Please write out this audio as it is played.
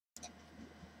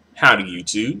Howdy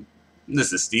YouTube,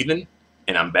 this is Steven,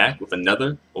 and I'm back with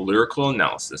another lyrical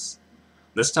analysis.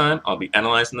 This time I'll be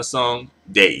analyzing the song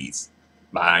Days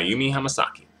by Ayumi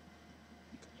Hamasaki.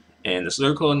 And this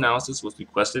lyrical analysis was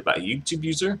requested by YouTube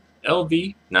user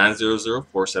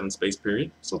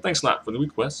LV90047 so thanks a lot for the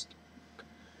request.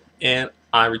 And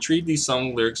I retrieved these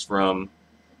song lyrics from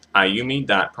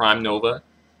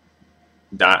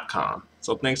ayumi.primenova.com,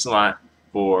 so thanks a lot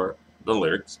for the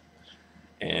lyrics.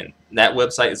 And that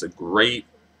website is a great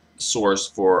source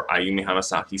for Ayumi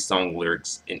Hamasaki's song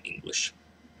lyrics in English.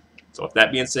 So with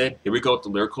that being said, here we go with the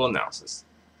lyrical analysis.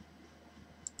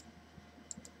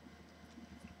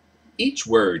 Each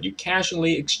word you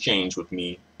casually exchange with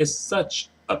me is such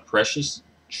a precious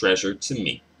treasure to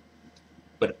me.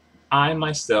 But I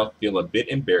myself feel a bit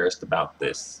embarrassed about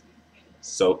this.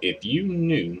 So if you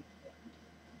knew,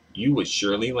 you would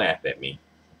surely laugh at me.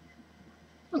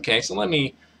 Okay, so let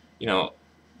me,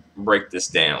 break this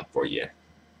down for you.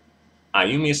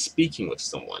 Ayumi is speaking with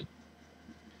someone,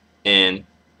 and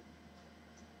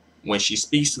when she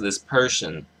speaks to this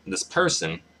person, it's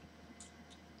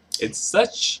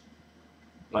such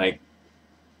like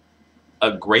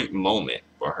a great moment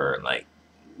for her. Like,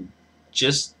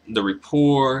 just the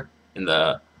rapport and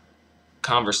the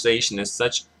conversation is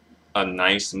such a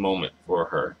nice moment for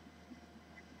her.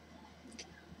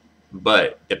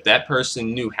 But if that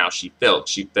person knew how she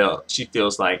feels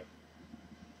like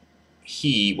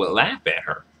he would laugh at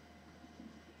her,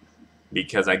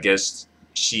 because I guess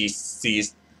she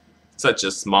sees such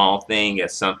a small thing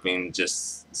as something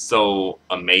just so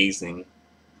amazing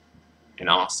and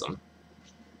awesome.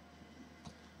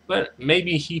 But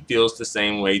maybe he feels the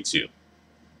same way too.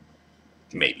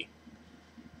 Maybe.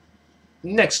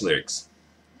 Next lyrics.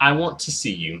 I want to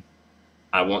see you.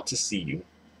 I want to see you.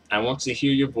 I want to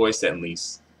hear your voice at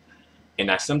least. And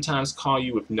I sometimes call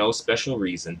you with no special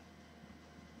reason.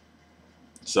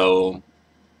 So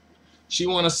she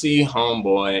want to see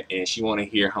homeboy and she want to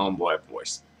hear homeboy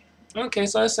voice. Okay,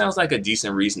 so that sounds like a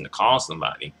decent reason to call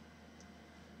somebody.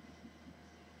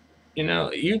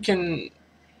 You can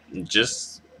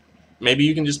just, maybe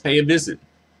you can just pay a visit.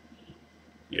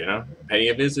 Pay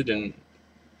a visit and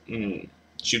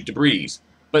shoot the breeze.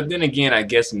 But then again, I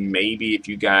guess maybe if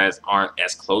you guys aren't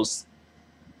as close,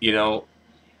 you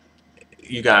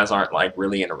guys aren't like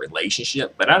really in a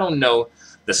relationship. But I don't know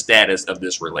the status of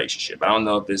this relationship. I don't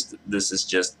know if this is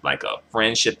just like a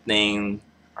friendship thing,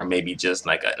 or maybe just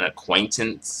like an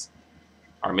acquaintance,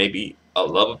 or maybe a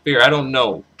love affair. I don't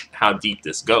know how deep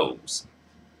this goes.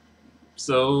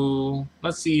 So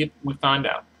let's see if we find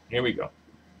out. Here we go.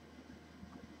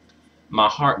 My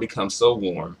heart becomes so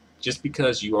warm just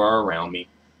because you are around me.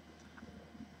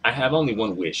 I have only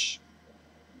one wish.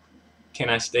 Can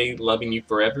I stay loving you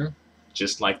forever,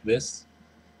 just like this?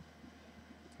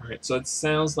 Alright, so it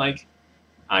sounds like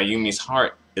Ayumi's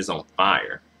heart is on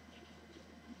fire.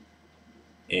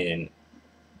 And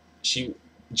she,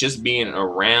 just being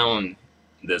around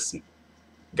this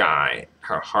guy,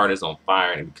 her heart is on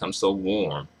fire and it becomes so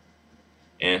warm.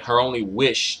 And her only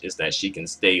wish is that she can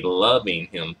stay loving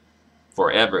him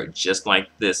forever, just like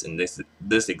this, in this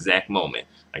exact moment.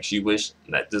 Like, she wished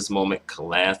that this moment could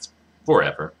last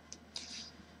forever.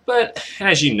 But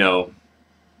as you know,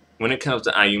 when it comes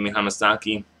to Ayumi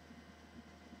Hamasaki,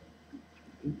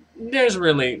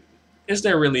 is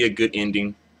there really a good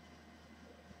ending?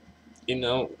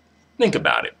 Think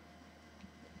about it.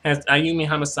 Has Ayumi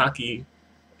Hamasaki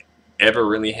ever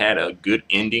really had a good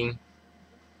ending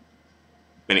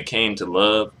when it came to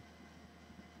love?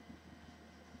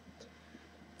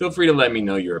 Feel free to let me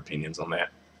know your opinions on that.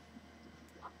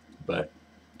 But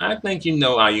I think you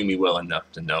know Ayumi well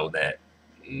enough to know that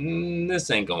this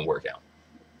ain't gonna work out.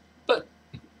 But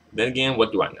then again,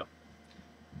 what do I know?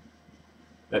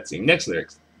 Let's see. Next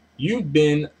lyrics.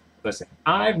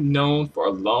 I've known for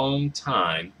a long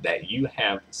time that you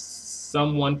have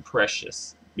someone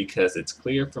precious because it's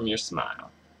clear from your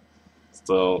smile.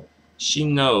 So she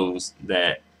knows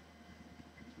that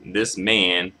this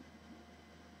man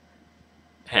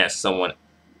has someone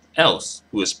else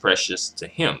who is precious to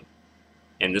him.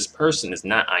 And this person is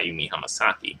not Ayumi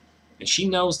Hamasaki. And she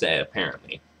knows that,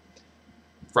 apparently,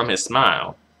 from his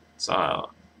smile. So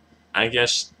I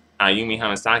guess Ayumi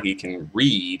Hamasaki can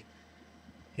read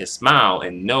his smile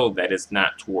and know that it's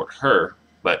not toward her,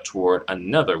 but toward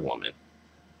another woman.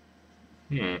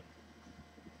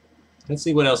 Let's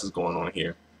see what else is going on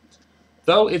here.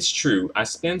 Though it's true, I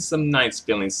spend some nights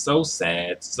feeling so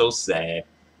sad,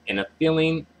 and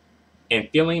feeling a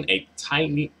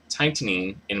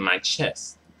tightening in my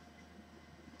chest.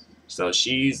 So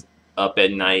she's up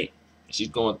at night. She's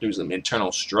going through some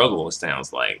internal struggle, it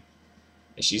sounds like.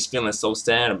 And she's feeling so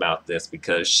sad about this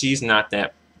because she's not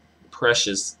that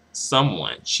precious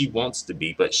someone. She wants to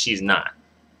be, but she's not.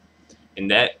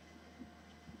 And that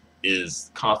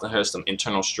is causing her some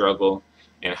internal struggle,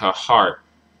 and her heart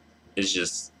is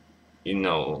just, you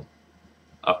know,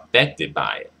 affected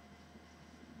by it.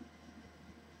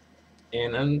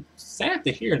 And I'm sad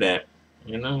to hear that,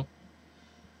 you know.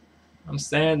 I'm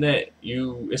sad that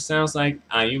it sounds like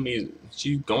Ayumi,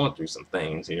 she's going through some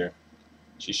things here.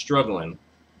 She's struggling,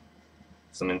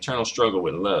 some internal struggle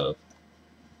with love.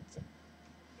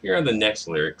 Here are the next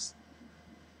lyrics.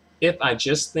 If I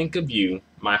just think of you,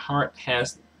 my heart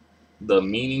has the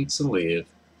meaning to live.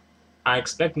 I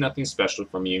expect nothing special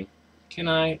from you. Can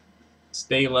I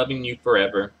stay loving you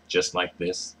forever, just like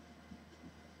this?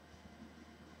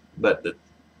 But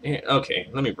okay,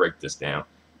 let me break this down.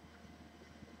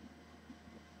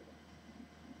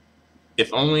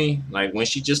 If only, like, when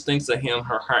she just thinks of him,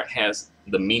 her heart has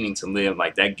the meaning to live.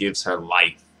 Like, that gives her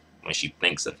life when she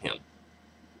thinks of him.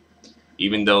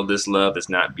 Even though this love is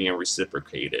not being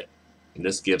reciprocated,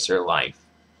 this gives her life.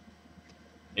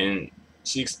 And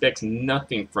she expects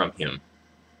nothing from him.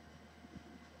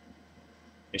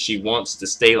 And she wants to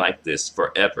stay like this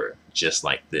forever, just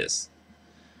like this.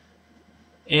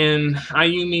 And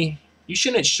Ayumi, you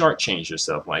shouldn't shortchange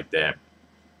yourself like that.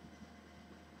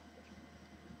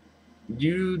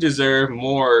 You deserve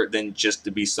more than just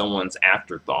to be someone's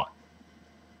afterthought.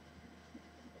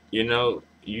 You know,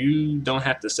 you don't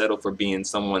have to settle for being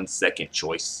someone's second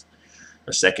choice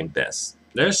or second best.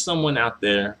 There's someone out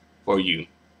there for you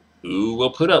who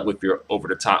will put up with your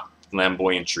over-the-top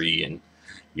flamboyantry and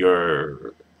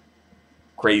your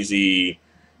crazy,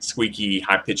 squeaky,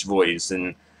 high-pitched voice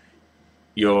and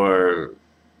your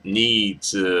need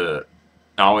to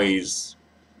always,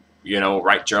 you know,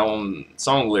 write your own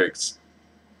song lyrics.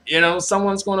 You know,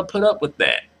 someone's going to put up with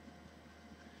that.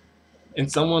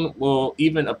 And someone will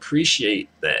even appreciate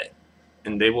that.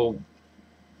 And they will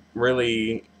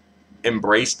really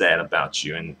embrace that about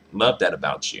you and love that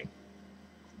about you.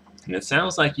 And it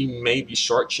sounds like you may be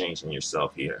shortchanging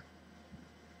yourself here.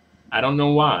 I don't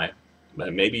know why,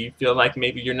 but maybe you feel like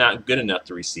maybe you're not good enough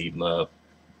to receive love.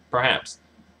 Perhaps.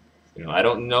 You know, I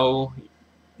don't know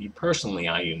you personally,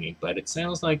 Ayumi, but it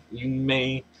sounds like you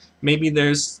maybe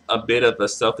there's a bit of a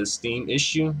self-esteem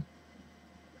issue.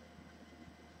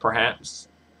 Perhaps.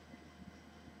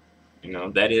 You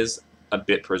know, that is a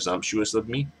bit presumptuous of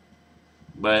me,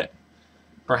 but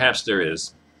perhaps there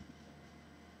is.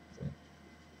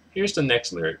 Here's the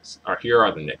next lyrics, or here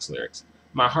are the next lyrics.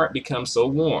 My heart becomes so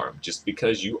warm just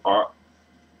because you are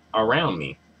around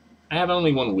me. I have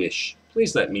only one wish.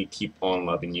 Please let me keep on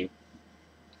loving you.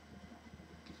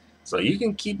 So you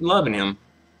can keep loving him,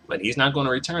 but he's not going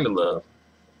to return to love.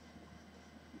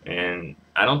 And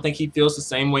I don't think he feels the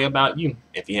same way about you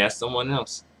if he has someone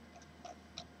else.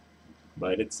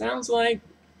 But it sounds like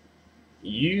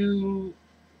you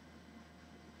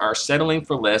are settling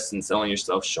for less and selling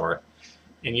yourself short.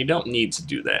 And you don't need to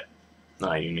do that,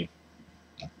 Ayumi.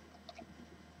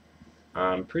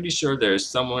 I'm pretty sure there's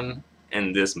someone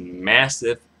in this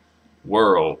massive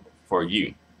world for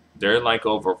you. There are like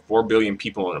over 4 billion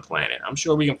people on the planet. I'm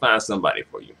sure we can find somebody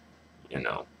for you, you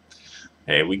know.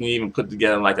 Hey, we can even put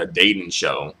together like a dating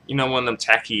show. You know, one of them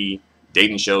tacky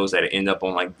dating shows that end up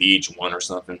on like VH1 or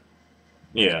something.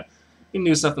 Yeah, we can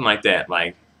do something like that.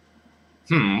 Like,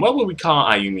 what would we call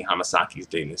Ayumi Hamasaki's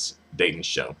dating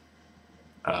show?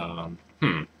 A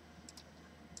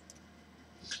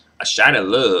Shot of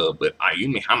Love with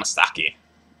Ayumi Hamasaki.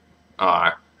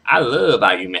 Or I Love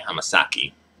Ayumi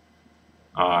Hamasaki.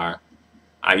 Or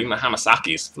Ayumi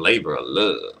Hamasaki's Flavor of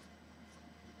Love.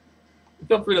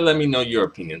 Feel free to let me know your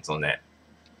opinions on that.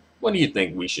 What do you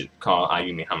think we should call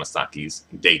Ayumi Hamasaki's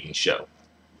dating show?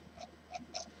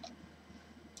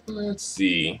 Let's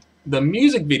see. The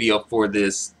music video for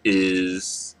this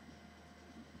is,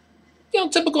 you know,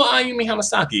 typical Ayumi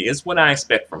Hamasaki. It's what I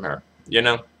expect from her, you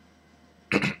know?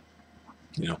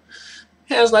 You know,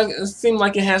 it seems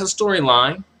like it has a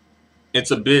storyline.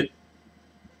 It's a bit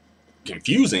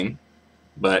confusing,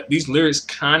 but these lyrics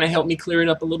kind of help me clear it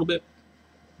up a little bit.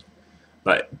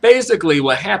 But basically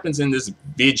what happens in this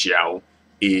video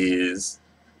is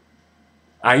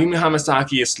Ayumi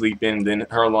Hamasaki is sleeping, then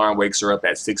her alarm wakes her up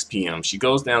at 6 p.m. She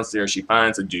goes downstairs, she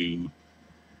finds a dude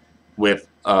with,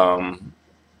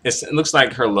 it looks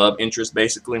like her love interest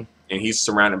basically, and he's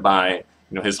surrounded by,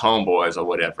 you know, his homeboys or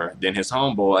whatever. Then his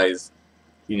homeboys,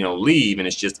 you know, leave, and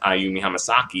it's just Ayumi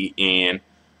Hamasaki and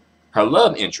her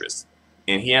love interest,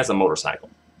 and he has a motorcycle.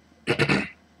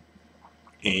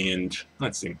 And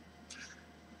let's see.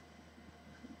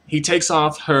 He takes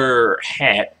off her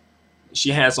hat.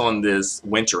 She has on this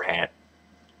winter hat,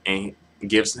 and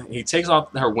he takes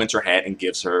off her winter hat and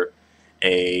gives her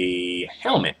a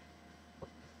helmet.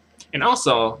 And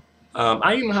also,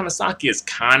 Ayumi Hamasaki is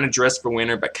kind of dressed for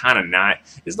winter, but kind of not.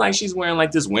 It's like she's wearing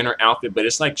like this winter outfit, but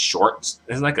it's like shorts.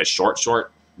 It's like a short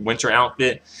winter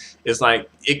outfit. It's like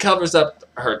it covers up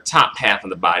her top half of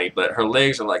the body, but her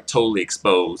legs are like totally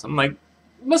exposed. I'm like,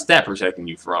 what's that protecting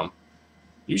you from?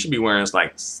 You should be wearing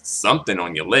like something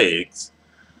on your legs.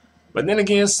 But then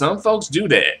again, some folks do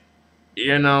that.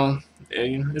 You know,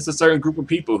 it's a certain group of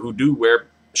people who do wear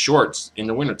shorts in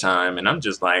the wintertime, and I'm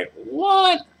just like,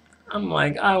 what? I'm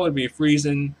like, I would be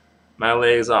freezing my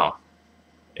legs off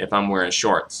if I'm wearing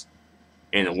shorts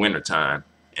in the wintertime.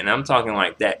 And I'm talking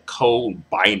like that cold,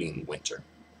 biting winter.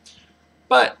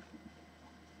 But,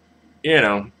 you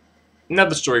know,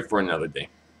 another story for another day.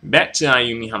 Back to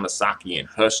Ayumi Hamasaki and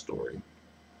her story.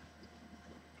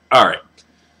 Alright.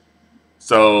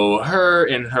 So her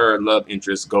and her love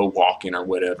interest go walking or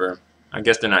whatever. I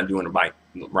guess they're not doing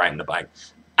riding the bike.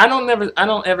 I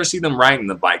don't ever see them riding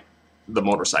the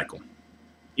motorcycle.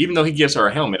 Even though he gives her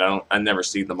a helmet, I never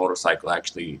see the motorcycle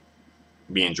actually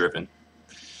being driven.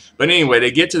 But anyway,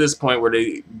 they get to this point where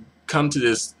they come to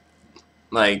this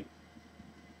like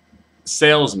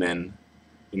salesman.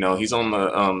 You know, he's on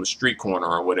the street corner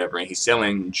or whatever, and he's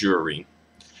selling jewelry.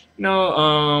 You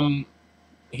know,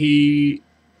 he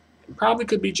probably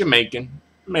could be Jamaican,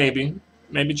 maybe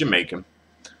Jamaican,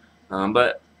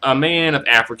 but a man of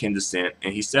African descent,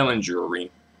 and he's selling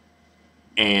jewelry.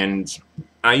 And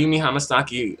Ayumi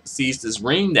Hamasaki sees this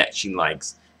ring that she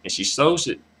likes, and she shows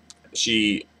it.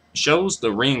 She shows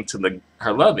the ring to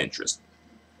her love interest.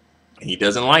 He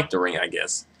doesn't like the ring, I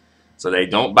guess, so they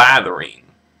don't buy the ring,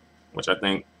 which I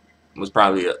think was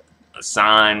probably a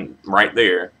sign right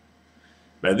there.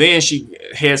 But then she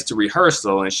heads to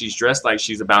rehearsal, and she's dressed like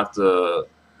she's about to,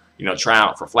 you know, try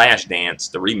out for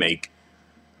Flashdance, the remake.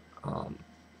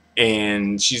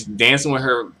 And she's dancing with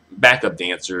her backup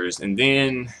dancers, and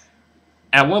then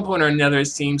at one point or another, it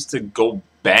seems to go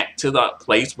back to the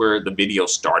place where the video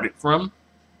started from.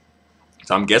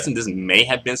 So I'm guessing this may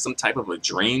have been some type of a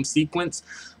dream sequence,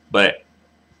 but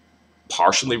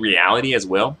partially reality as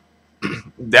well.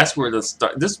 That's where this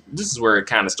is where it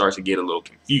kind of starts to get a little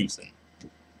confusing.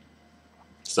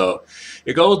 So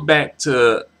it goes back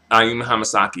to Ayumi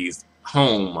Hamasaki's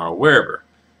home or wherever,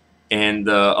 and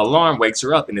the alarm wakes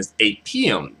her up, and it's 8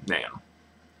 p.m. now.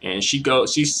 And she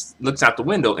looks out the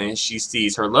window, and she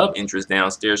sees her love interest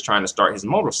downstairs trying to start his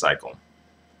motorcycle.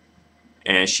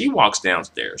 And she walks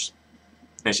downstairs,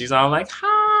 and she's all like,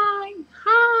 "Hi,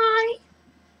 hi,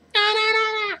 da, da,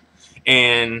 da, da."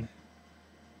 And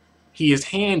he is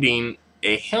handing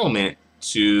a helmet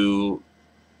to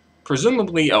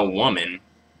presumably a woman.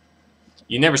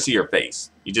 You never see her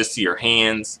face. You just see her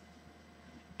hands.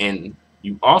 And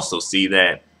you also see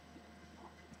that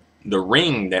the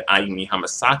ring that Ayumi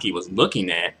Hamasaki was looking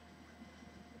at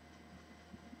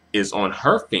is on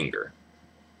her finger.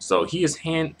 So he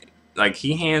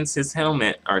hands his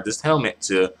helmet, or this helmet,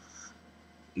 to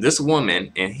this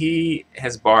woman, and he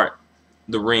has bought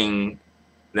the ring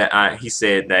that he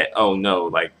said that, oh no,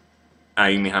 like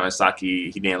Ayumi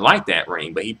Hamasaki, he didn't like that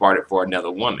ring, but he bought it for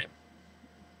another woman.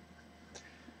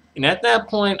 And at that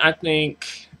point, I felt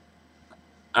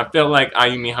like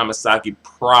Ayumi Hamasaki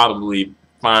probably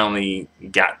finally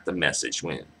got the message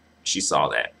when she saw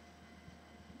that.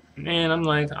 And I'm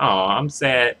like, oh, I'm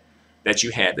sad that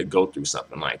you had to go through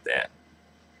something like that,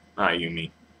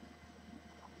 Ayumi.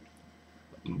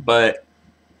 But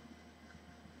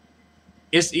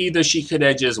it's either she could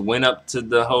have just went up to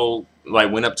the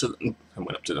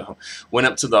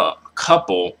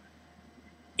couple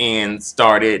and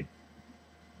started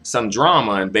some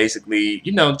drama, and basically,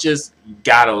 you know, just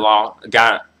got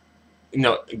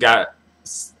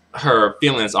her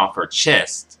feelings off her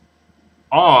chest,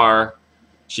 or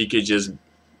she could just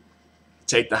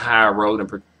take the higher road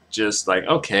and just like,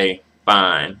 okay,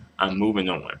 fine, I'm moving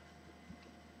on.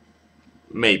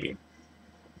 Maybe.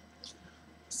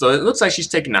 So it looks like she's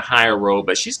taking the higher road,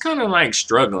 but she's kind of like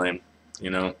struggling, you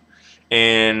know.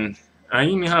 And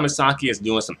Ayumi Hamasaki is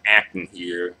doing some acting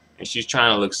here, and she's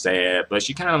trying to look sad, but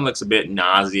she kind of looks a bit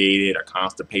nauseated or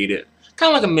constipated.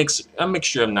 Kind of like a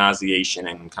mixture of nauseation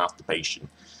and constipation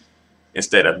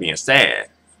instead of being sad.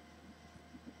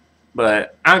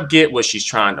 But I get what she's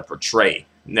trying to portray,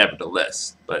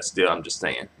 nevertheless. But still, I'm just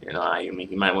saying, you know, I mean,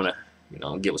 you might want to, you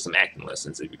know, get with some acting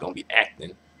lessons if you're going to be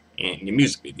acting in your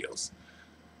music videos.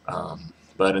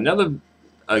 But another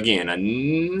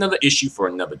issue for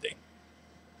another day.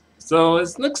 So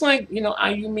it looks like, you know,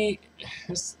 Ayumi,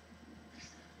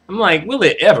 I'm like, will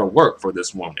it ever work for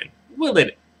this woman? Will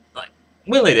it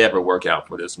ever work out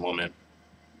for this woman?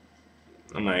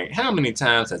 I'm like, how many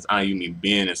times has Ayumi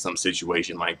been in some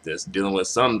situation like this, dealing with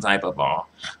some type of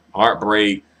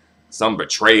heartbreak, some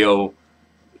betrayal,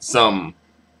 some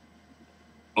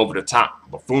over-the-top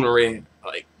buffoonery?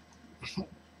 Like,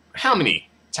 how many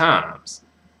times?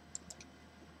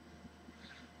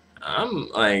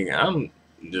 I'm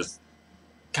just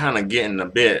kind of getting a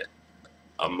bit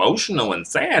emotional and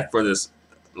sad for this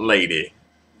lady,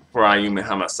 for Ayumi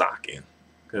Hamasaki,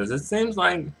 because it seems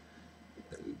like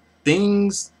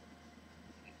things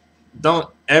don't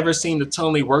ever seem to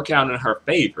totally work out in her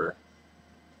favor.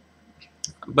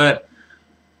 But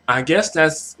I guess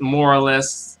that's more or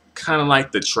less kind of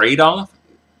like the trade-off.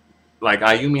 Like,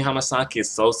 Ayumi Hamasaki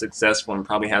is so successful and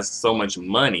probably has so much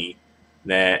money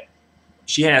that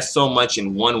she has so much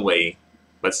in one way,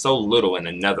 but so little in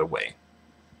another way,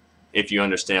 if you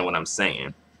understand what I'm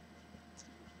saying.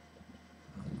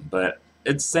 But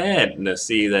it's sad to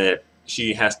see that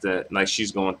she has to, like,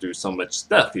 she's going through so much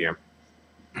stuff here.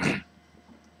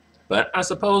 But I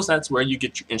suppose that's where you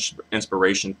get your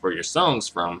inspiration for your songs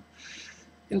from,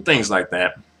 and things like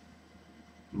that.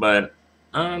 But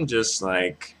I'm just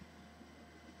like,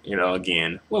 you know,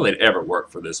 again, will it ever work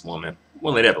for this woman?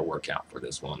 Will it ever work out for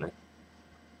this woman?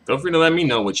 Feel free to let me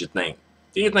know what you think.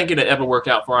 Do you think it'll ever work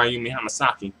out for Ayumi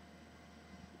Hamasaki?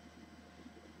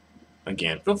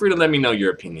 Again, feel free to let me know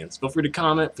your opinions. Feel free to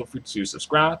comment. Feel free to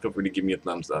subscribe. Feel free to give me a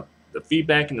thumbs up. The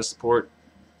feedback and the support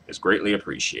is greatly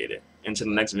appreciated. Until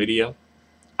the next video,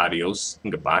 adios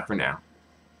and goodbye for now.